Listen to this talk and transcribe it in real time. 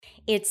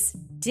it's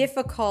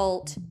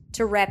difficult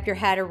to wrap your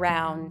head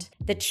around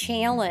the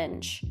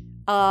challenge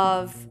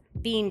of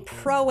being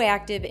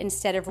proactive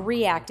instead of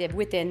reactive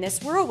within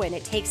this whirlwind.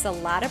 It takes a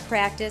lot of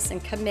practice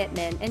and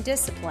commitment and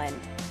discipline.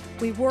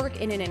 We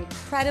work in an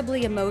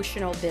incredibly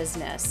emotional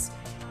business,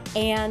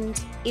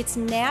 and it's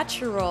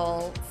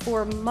natural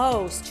for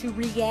most to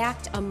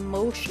react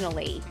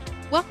emotionally.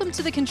 Welcome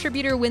to the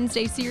Contributor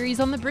Wednesday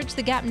series on the Bridge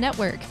the Gap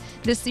Network.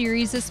 This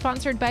series is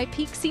sponsored by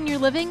Peak Senior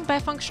Living by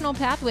Functional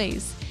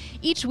Pathways.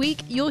 Each week,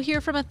 you'll hear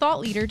from a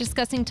thought leader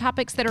discussing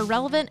topics that are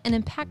relevant and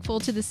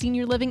impactful to the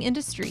senior living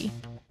industry.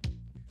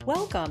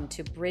 Welcome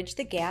to Bridge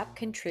the Gap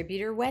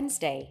Contributor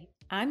Wednesday.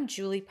 I'm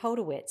Julie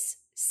Podewitz,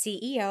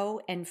 CEO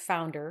and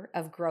founder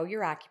of Grow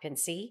Your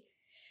Occupancy,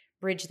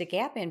 Bridge the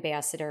Gap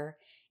ambassador,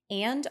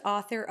 and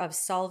author of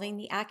Solving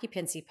the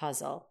Occupancy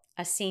Puzzle,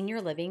 a senior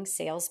living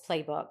sales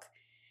playbook.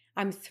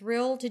 I'm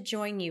thrilled to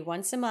join you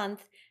once a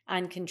month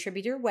on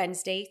Contributor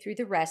Wednesday through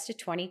the rest of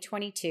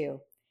 2022.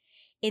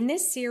 In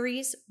this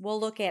series, we'll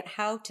look at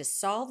how to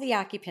solve the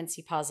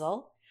occupancy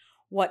puzzle,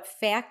 what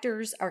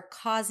factors are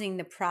causing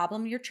the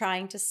problem you're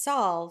trying to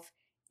solve,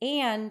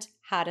 and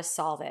how to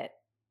solve it.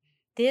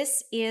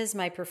 This is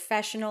my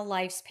professional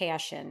life's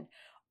passion,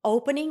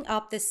 opening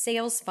up the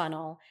sales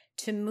funnel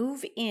to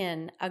move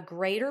in a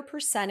greater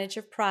percentage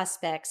of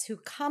prospects who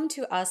come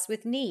to us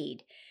with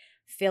need,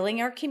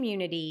 filling our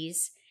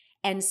communities,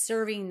 and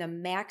serving the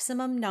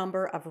maximum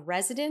number of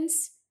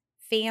residents,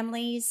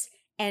 families,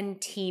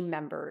 and team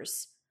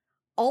members,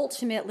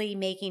 ultimately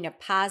making a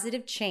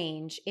positive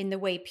change in the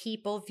way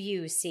people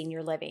view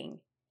senior living.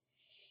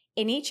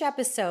 In each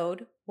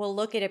episode, we'll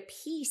look at a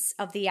piece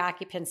of the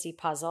occupancy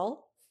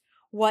puzzle,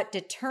 what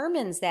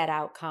determines that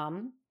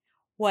outcome,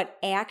 what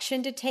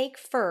action to take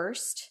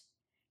first,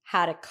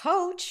 how to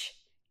coach,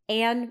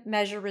 and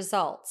measure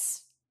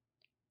results.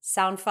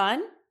 Sound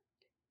fun?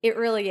 It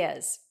really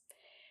is.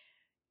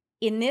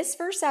 In this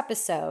first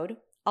episode,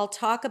 I'll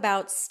talk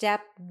about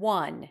step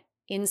 1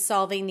 in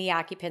solving the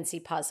occupancy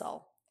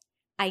puzzle,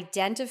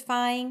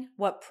 identifying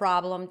what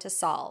problem to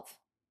solve.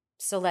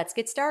 So let's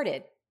get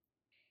started.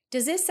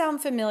 Does this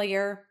sound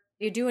familiar?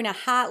 You're doing a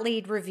hot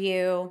lead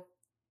review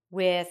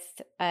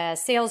with a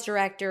sales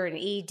director, an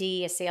ED,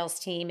 a sales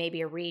team,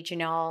 maybe a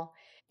regional,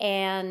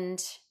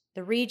 and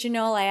the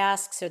regional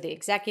asks, or the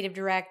executive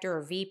director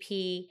or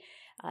VP,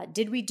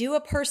 did we do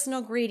a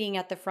personal greeting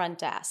at the front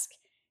desk?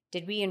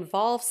 Did we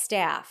involve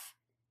staff?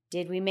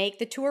 Did we make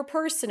the tour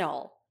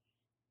personal?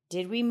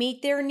 Did we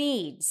meet their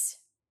needs?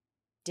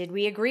 Did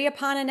we agree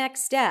upon a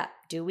next step?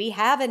 Do we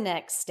have a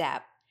next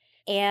step?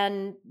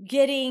 And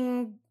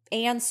getting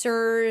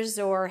answers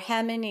or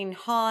hemming and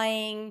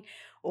hawing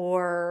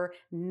or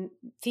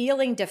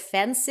feeling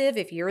defensive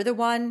if you're the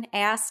one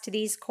asked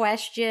these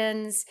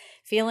questions,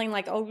 feeling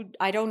like, oh,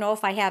 I don't know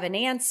if I have an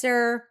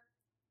answer,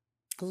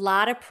 a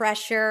lot of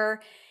pressure.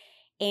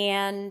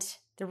 And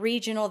the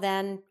regional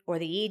then, or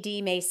the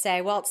ED may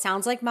say, well, it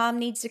sounds like mom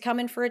needs to come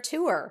in for a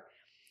tour.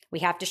 We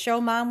have to show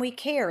mom we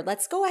care.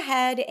 Let's go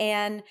ahead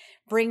and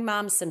bring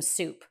mom some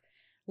soup.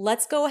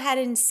 Let's go ahead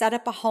and set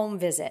up a home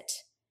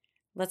visit.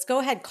 Let's go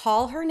ahead,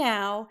 call her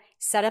now,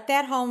 set up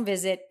that home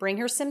visit, bring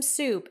her some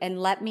soup, and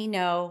let me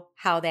know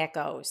how that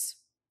goes.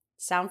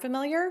 Sound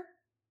familiar?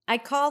 I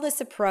call this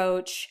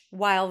approach,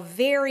 while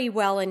very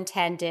well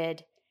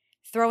intended,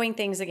 throwing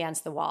things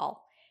against the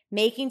wall,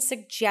 making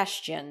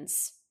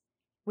suggestions.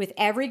 With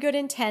every good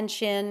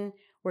intention,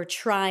 we're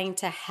trying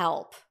to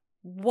help.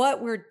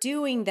 What we're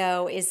doing,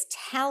 though, is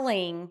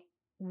telling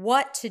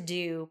what to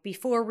do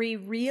before we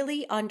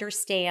really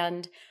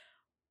understand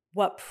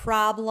what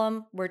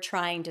problem we're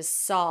trying to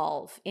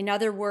solve. In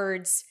other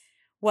words,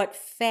 what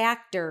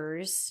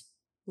factors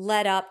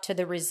led up to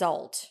the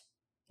result.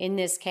 In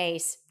this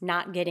case,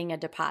 not getting a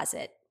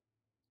deposit.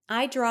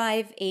 I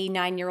drive a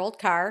 9-year-old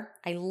car.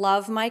 I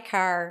love my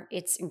car.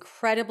 It's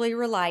incredibly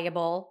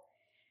reliable.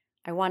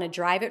 I want to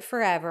drive it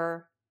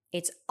forever.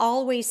 It's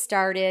always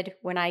started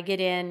when I get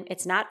in.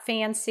 It's not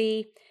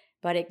fancy,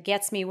 but it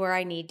gets me where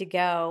I need to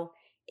go,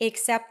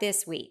 except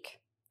this week.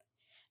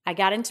 I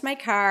got into my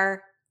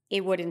car,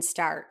 it wouldn't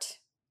start,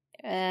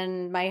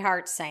 and my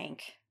heart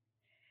sank.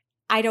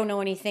 I don't know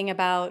anything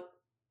about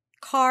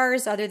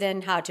cars other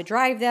than how to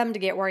drive them to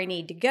get where I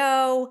need to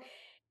go.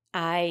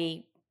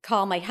 I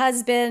call my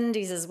husband.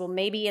 He says, well,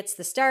 maybe it's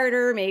the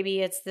starter. Maybe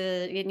it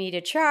need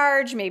a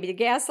charge. Maybe the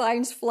gas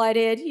line's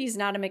flooded. He's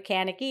not a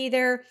mechanic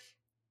either.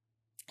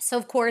 So,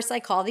 of course,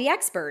 I call the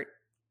expert.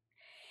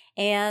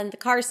 And the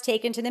car's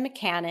taken to the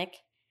mechanic.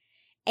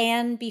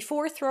 And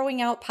before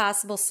throwing out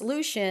possible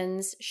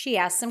solutions, she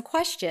asks some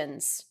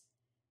questions.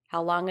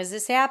 How long has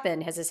this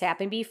happened? Has this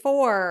happened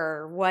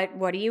before?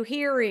 What are you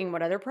hearing?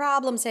 What other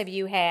problems have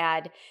you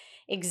had?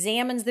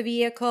 Examines the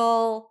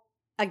vehicle.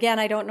 Again,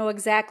 I don't know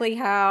exactly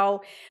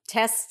how.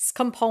 Tests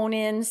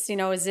components.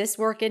 Is this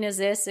working? Is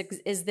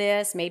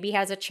this? Maybe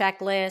has a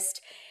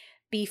checklist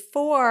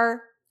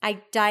before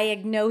I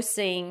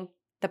diagnosing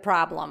the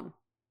problem.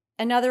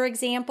 Another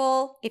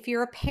example, if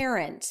you're a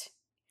parent,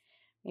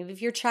 maybe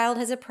if your child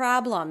has a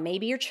problem,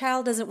 maybe your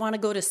child doesn't want to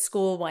go to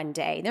school one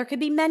day. There could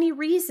be many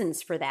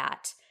reasons for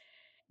that.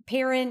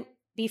 parent,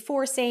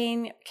 before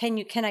saying,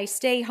 can I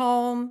stay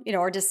home,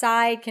 or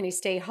decide, can I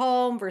stay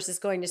home versus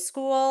going to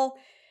school?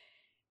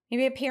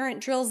 Maybe a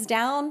parent drills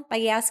down by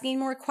asking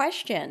more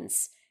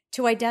questions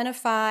to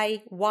identify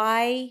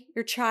why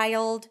your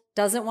child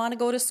doesn't want to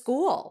go to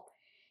school.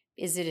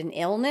 Is it an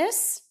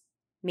illness?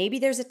 Maybe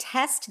there's a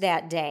test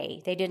that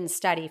day they didn't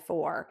study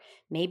for.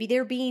 Maybe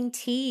they're being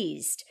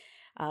teased.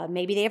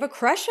 Maybe they have a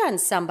crush on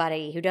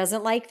somebody who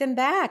doesn't like them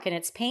back and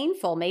it's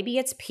painful. Maybe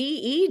it's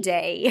PE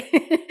day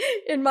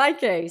in my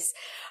case.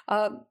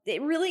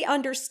 Really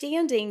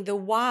understanding the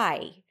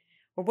why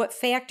or what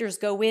factors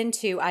go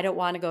into I don't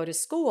want to go to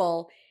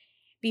school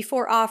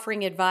before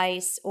offering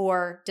advice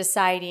or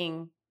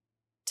deciding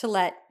to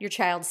let your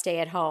child stay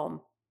at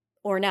home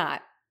or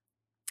not.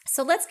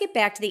 So let's get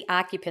back to the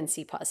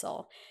occupancy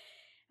puzzle.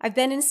 I've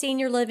been in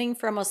senior living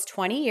for almost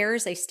 20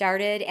 years. I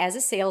started as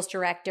a sales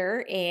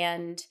director,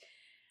 and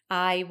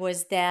I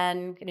was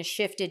then kind of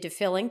shifted to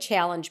filling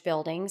challenge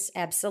buildings.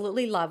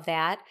 Absolutely love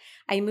that.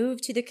 I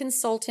moved to the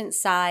consultant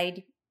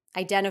side,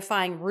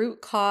 identifying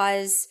root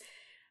cause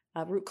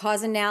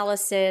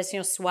analysis,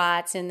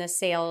 SWOTs in the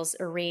sales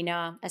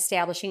arena,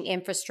 establishing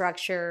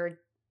infrastructure,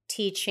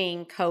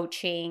 teaching,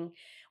 coaching.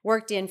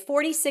 Worked in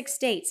 46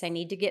 states. I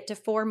need to get to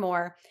 4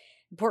 more.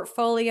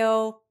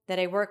 Portfolio that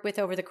I worked with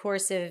over the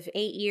course of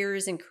 8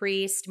 years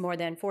increased more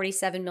than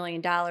 $47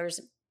 million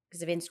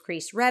because of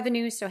increased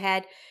revenue. So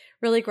had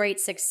really great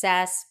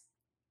success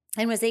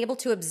and was able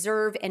to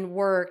observe and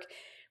work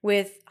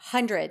with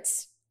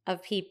hundreds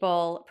of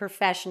people,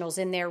 professionals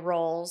in their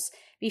roles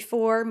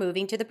before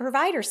moving to the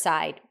provider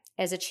side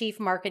as a chief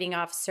marketing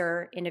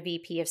officer and a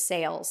VP of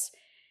sales.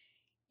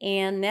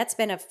 And that's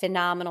been a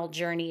phenomenal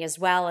journey as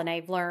well. And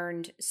I've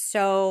learned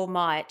so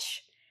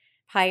much.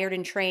 Hired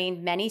and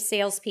trained many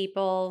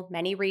salespeople,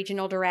 many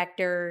regional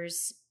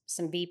directors,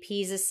 some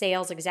VPs of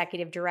sales,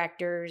 executive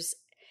directors,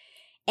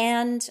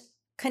 and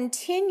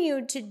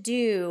continued to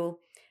do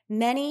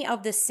many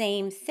of the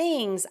same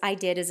things I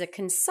did as a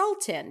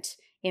consultant.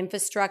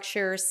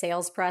 Infrastructure,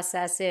 sales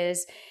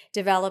processes,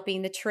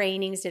 developing the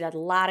trainings, did a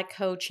lot of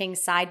coaching,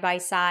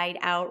 side-by-side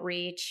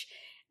outreach,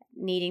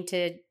 needing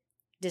to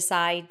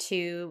decide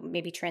to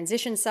maybe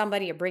transition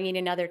somebody or bringing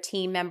another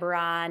team member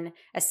on,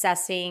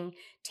 assessing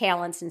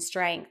talents and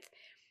strength.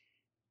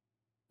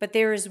 But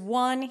there is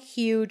one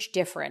huge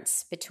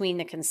difference between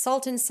the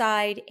consultant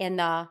side and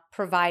the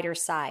provider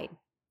side,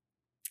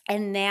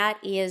 and that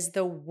is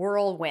the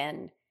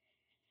whirlwind.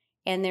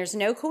 And there's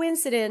no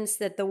coincidence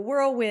that the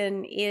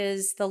whirlwind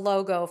is the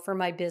logo for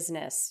my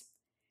business.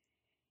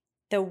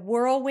 The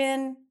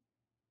whirlwind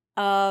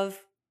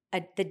of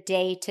the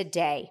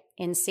day-to-day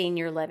in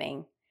senior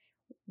living.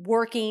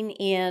 Working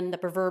in the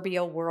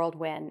proverbial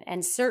whirlwind.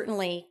 And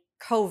certainly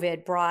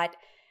COVID brought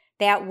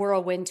that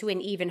whirlwind to an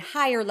even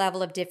higher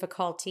level of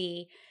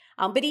difficulty.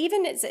 But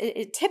even it's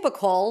a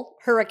typical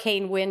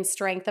hurricane wind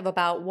strength of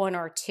about 1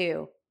 or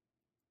 2.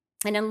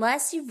 And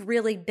unless you've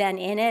really been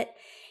in it,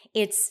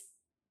 it's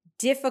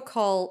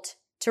difficult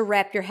to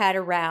wrap your head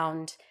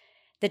around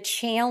the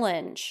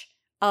challenge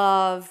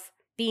of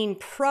being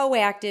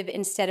proactive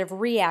instead of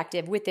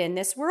reactive within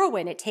this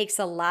whirlwind. It takes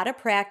a lot of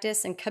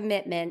practice and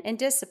commitment and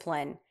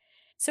discipline.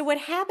 So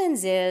what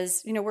happens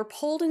is, we're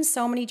pulled in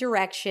so many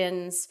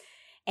directions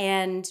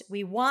and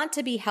we want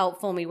to be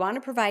helpful and we want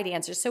to provide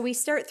answers. So we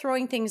start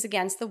throwing things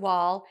against the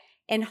wall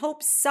and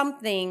hope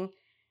something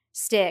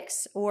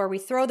sticks, or we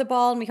throw the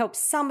ball and we hope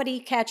somebody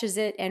catches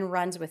it and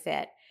runs with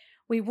it.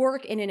 We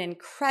work in an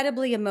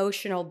incredibly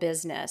emotional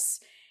business,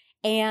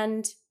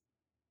 and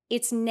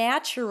it's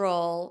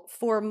natural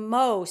for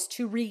most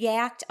to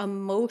react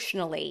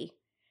emotionally,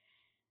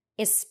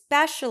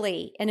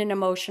 especially in an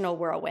emotional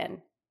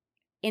whirlwind,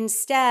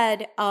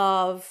 instead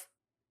of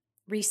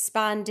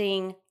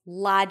responding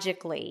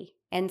logically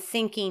and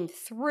thinking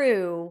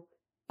through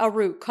a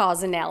root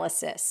cause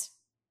analysis.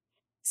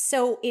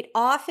 So it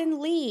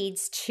often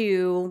leads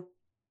to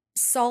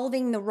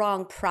solving the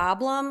wrong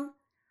problem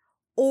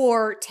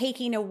or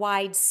taking a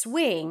wide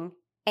swing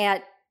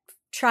at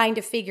trying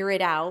to figure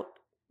it out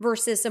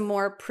versus a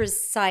more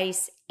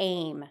precise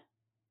aim.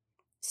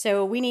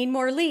 So we need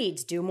more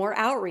leads, do more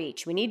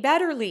outreach. We need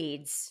better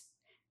leads.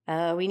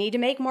 We need to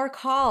make more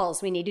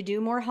calls. We need to do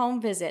more home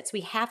visits.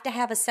 We have to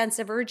have a sense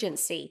of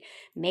urgency.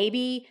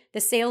 Maybe the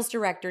sales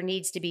director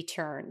needs to be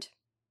turned,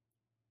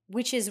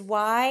 which is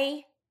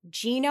why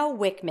Gino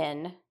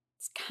Wickman's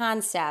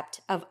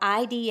concept of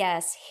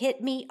IDS hit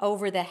me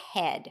over the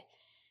head.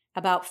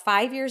 About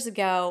 5 years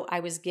ago, I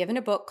was given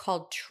a book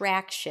called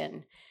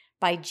Traction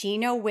by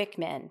Gino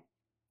Wickman.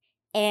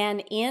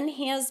 And in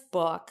his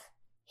book,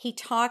 he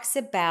talks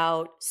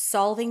about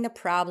solving the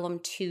problem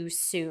too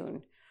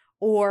soon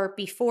or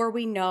before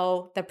we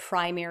know the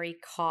primary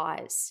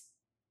cause.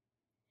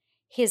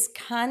 His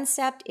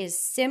concept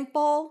is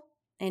simple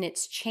and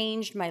it's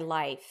changed my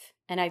life,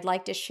 and I'd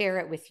like to share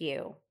it with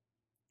you.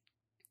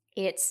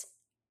 It's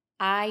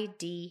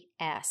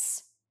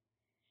IDS.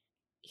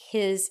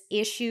 His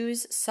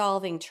issues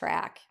solving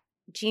track.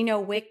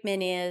 Gino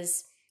Wickman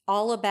is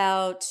all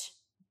about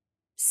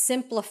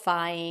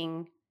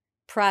simplifying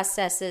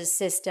processes,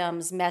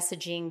 systems,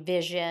 messaging,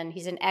 vision.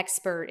 He's an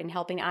expert in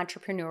helping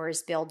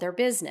entrepreneurs build their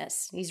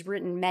business. He's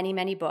written many,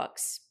 many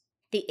books.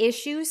 The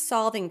issue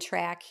solving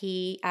track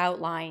he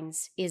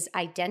outlines is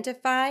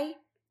identify,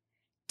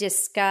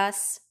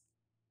 discuss,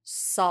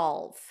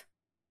 solve.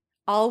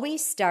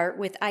 Always start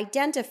with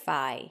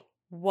identify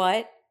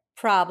what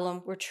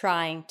problem we're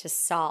trying to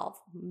solve.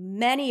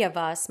 Many of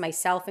us,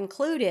 myself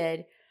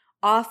included,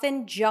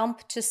 often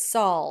jump to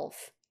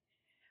solve.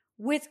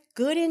 With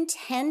good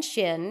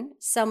intention,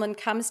 someone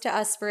comes to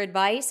us for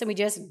advice and we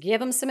just give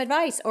them some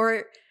advice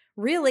or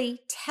really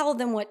tell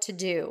them what to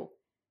do.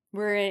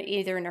 We're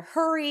either in a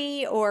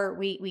hurry or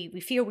we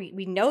feel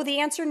we know the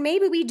answer, and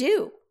maybe we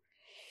do.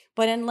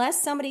 But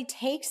unless somebody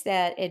takes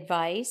that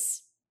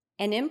advice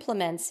and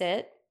implements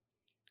it,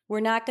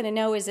 we're not going to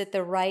know is it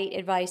the right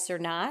advice or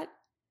not.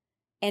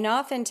 And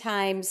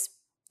oftentimes,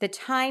 the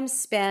time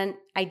spent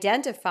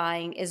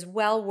identifying is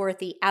well worth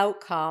the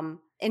outcome.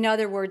 In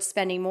other words,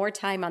 spending more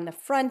time on the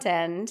front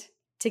end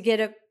to get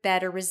a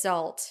better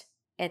result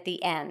at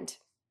the end.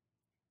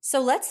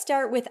 So let's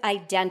start with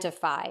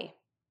identify.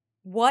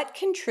 What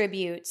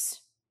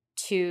contributes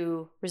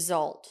to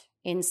result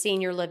in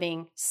senior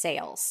living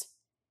sales?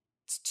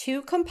 It's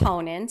two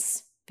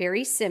components,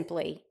 very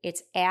simply.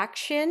 It's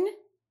action,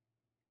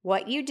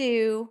 what you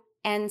do,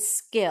 and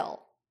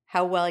skill,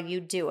 how well you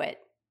do it.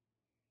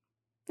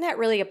 And that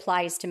really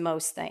applies to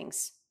most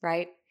things,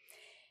 right?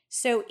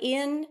 So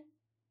in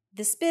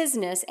this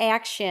business,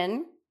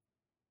 action,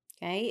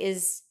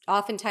 is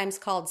oftentimes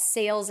called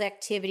sales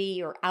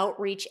activity or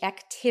outreach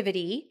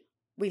activity.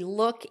 We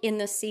look in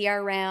the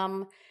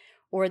CRM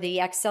or the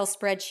Excel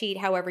spreadsheet,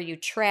 however you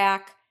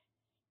track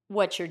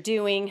what you're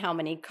doing, how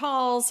many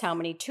calls, how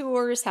many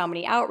tours, how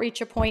many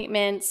outreach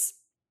appointments,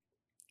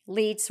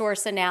 lead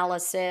source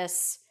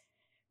analysis,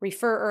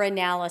 referrer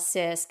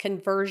analysis,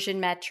 conversion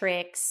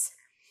metrics,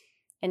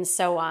 and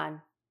so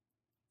on.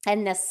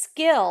 And the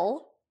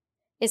skill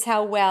is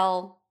how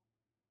well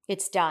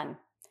it's done.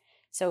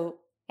 So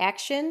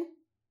action,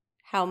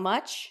 how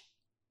much,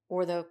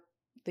 or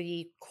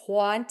the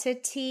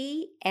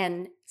quantity,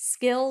 and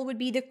skill would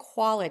be the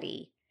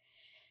quality.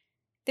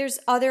 There's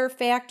other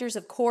factors,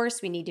 of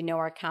course. We need to know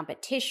our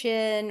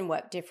competition,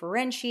 what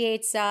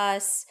differentiates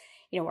us,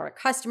 what our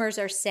customers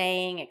are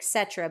saying,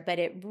 etc. But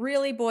it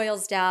really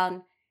boils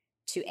down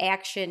to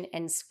action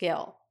and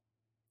skill.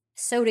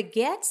 So to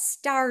get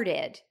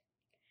started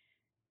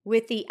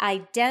with the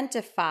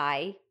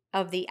identify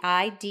of the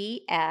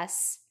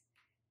IDS,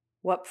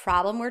 what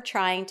problem we're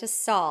trying to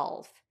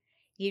solve,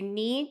 you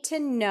need to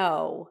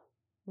know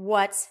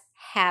what's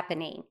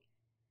happening.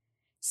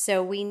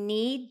 So we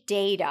need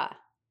data.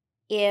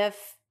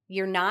 If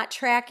you're not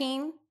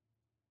tracking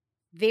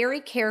very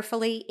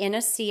carefully in a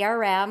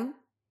CRM,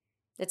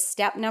 that's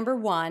step number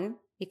one.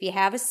 If you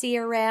have a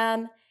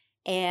CRM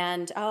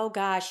and, oh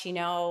gosh,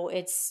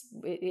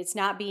 it's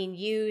not being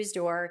used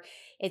or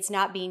it's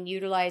not being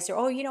utilized,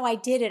 or, I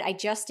did it, I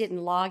just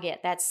didn't log it.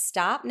 That's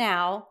stop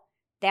now.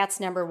 That's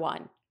number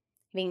one.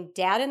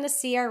 Data in the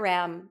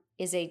CRM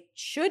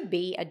should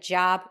be a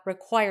job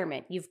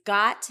requirement. You've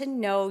got to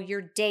know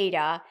your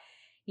data.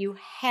 You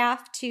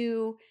have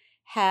to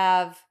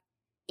have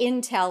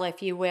intel,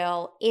 if you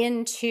will,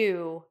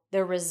 into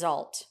the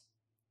result.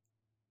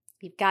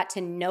 You've got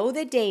to know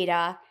the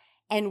data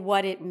and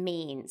what it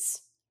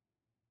means.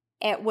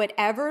 At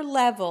whatever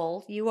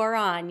level you are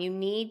on, you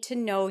need to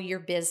know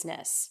your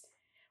business.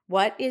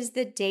 What is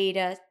the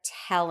data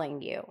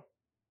telling you?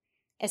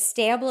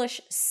 Establish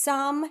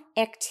some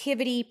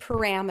activity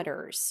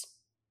parameters.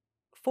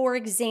 For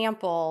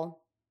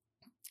example,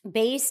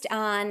 based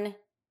on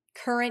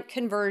current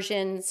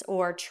conversions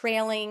or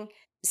trailing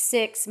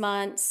 6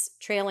 months,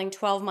 trailing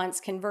 12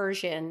 months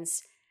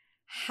conversions,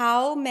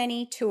 how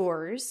many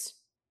tours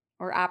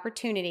or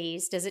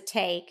opportunities does it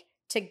take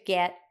to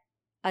get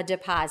a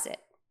deposit?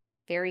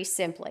 Very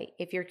simply,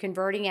 if you're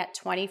converting at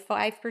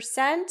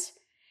 25%,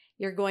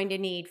 you're going to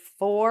need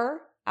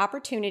 4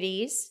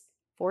 opportunities,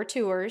 4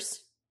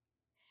 tours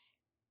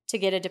to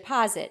get a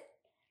deposit.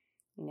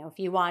 If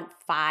you want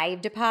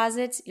 5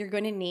 deposits, you're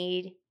going to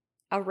need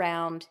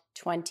around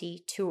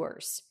 20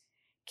 tours.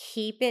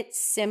 Keep it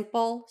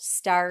simple.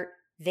 Start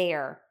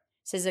there.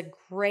 This is a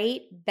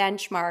great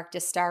benchmark to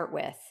start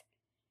with.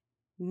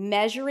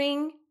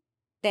 Measuring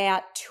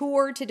that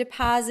tour to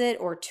deposit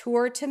or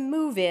tour to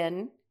move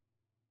in,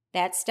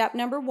 that's step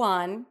number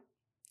 1.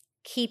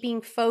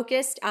 Keeping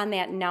focused on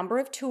that number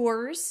of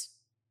tours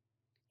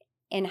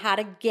and how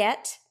to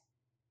get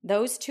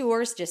those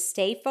tours, just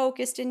stay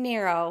focused and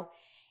narrow.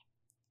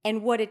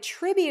 And what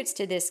attributes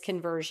to this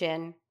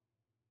conversion,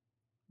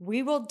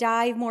 we will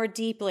dive more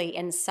deeply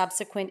in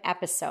subsequent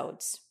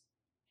episodes.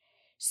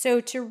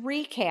 So to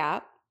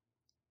recap,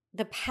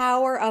 the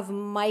power of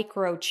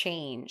micro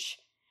change,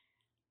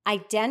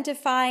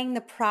 identifying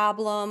the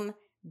problem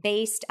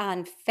based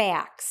on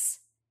facts,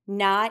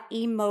 not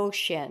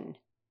emotion,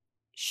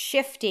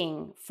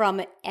 shifting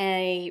from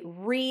a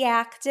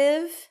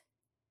reactive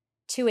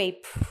to a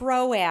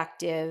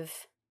proactive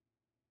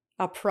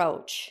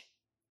approach,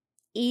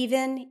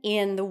 even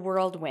in the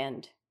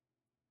whirlwind.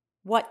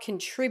 What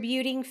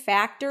contributing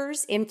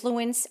factors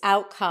influence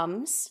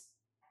outcomes?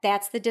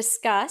 That's the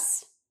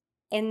discuss.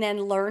 And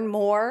then learn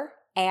more,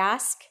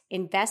 ask,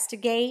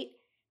 investigate,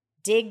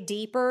 dig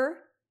deeper,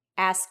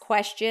 ask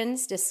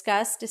questions,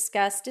 discuss.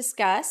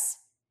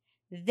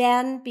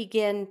 Then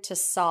begin to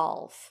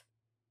solve.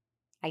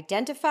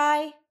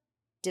 Identify,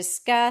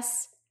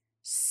 discuss,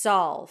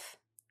 solve.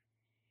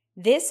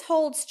 This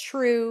holds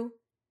true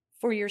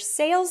for your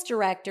sales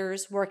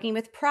directors working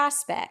with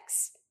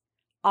prospects.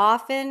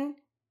 Often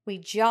we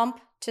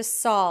jump to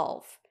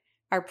solve.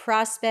 Our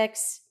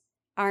prospects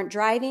aren't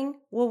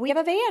driving. Well, we have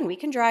a van. We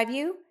can drive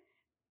you.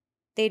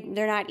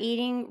 They're not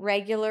eating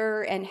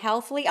regular and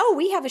healthily. Oh,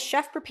 we have a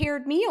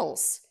chef-prepared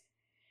meals.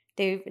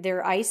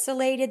 They're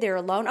isolated. They're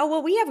alone. Oh,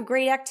 well, we have a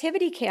great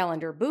activity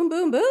calendar. Boom,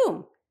 boom,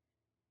 boom.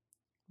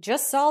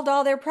 Just solved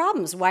all their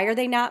problems. Why are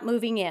they not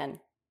moving in?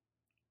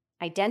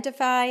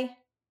 Identify,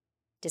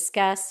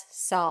 discuss,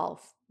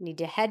 solve. We need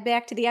to head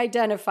back to the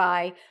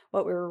identify,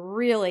 what we're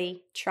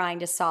really trying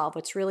to solve,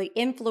 what's really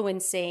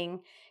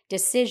influencing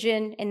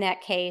decision in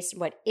that case,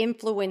 what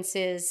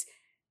influences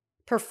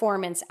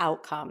performance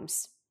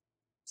outcomes.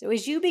 So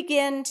as you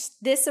begin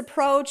this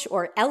approach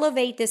or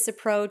elevate this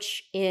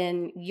approach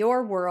in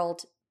your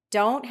world,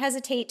 don't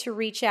hesitate to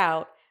reach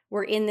out.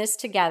 We're in this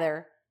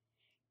together.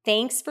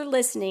 Thanks for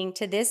listening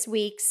to this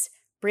week's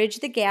Bridge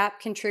the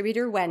Gap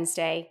Contributor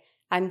Wednesday.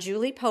 I'm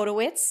Julie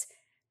Podewitz.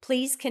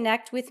 Please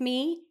connect with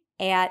me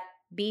at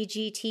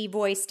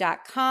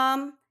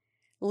bgtvoice.com,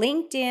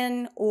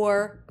 LinkedIn,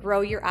 or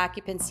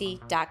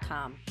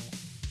growyouroccupancy.com.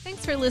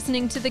 Thanks for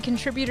listening to the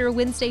Contributor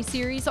Wednesday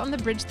series on the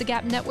Bridge the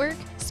Gap Network,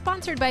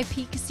 sponsored by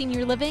Peak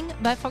Senior Living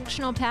by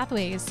Functional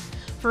Pathways.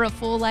 For a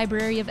full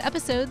library of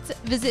episodes,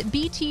 visit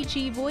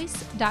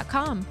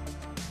btgvoice.com.